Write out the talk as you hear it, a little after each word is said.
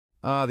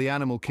Ah, the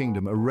animal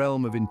kingdom, a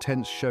realm of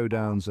intense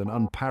showdowns and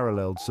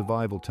unparalleled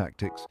survival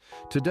tactics.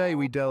 Today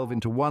we delve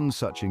into one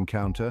such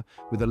encounter,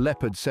 with a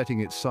leopard setting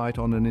its sight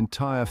on an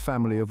entire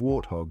family of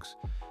warthogs.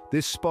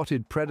 This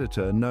spotted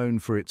predator, known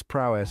for its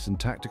prowess and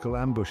tactical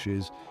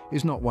ambushes,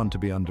 is not one to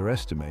be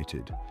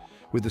underestimated.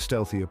 With a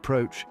stealthy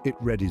approach, it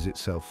readies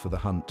itself for the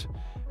hunt,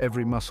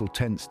 every muscle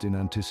tensed in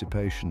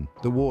anticipation.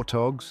 The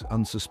warthogs,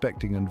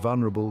 unsuspecting and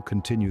vulnerable,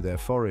 continue their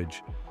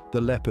forage. The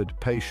leopard,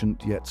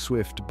 patient yet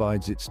swift,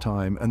 bides its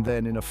time, and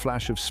then, in a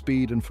flash of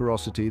speed and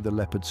ferocity, the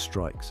leopard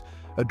strikes.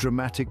 A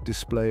dramatic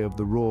display of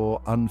the raw,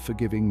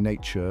 unforgiving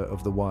nature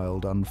of the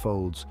wild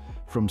unfolds.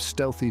 From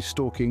stealthy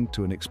stalking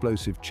to an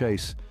explosive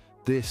chase,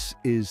 this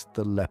is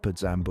the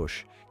leopard's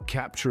ambush,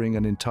 capturing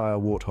an entire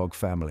warthog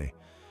family.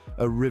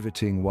 A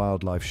riveting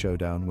wildlife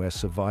showdown where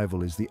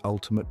survival is the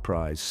ultimate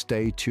prize.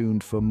 Stay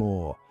tuned for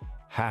more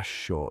Hash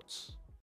Shorts.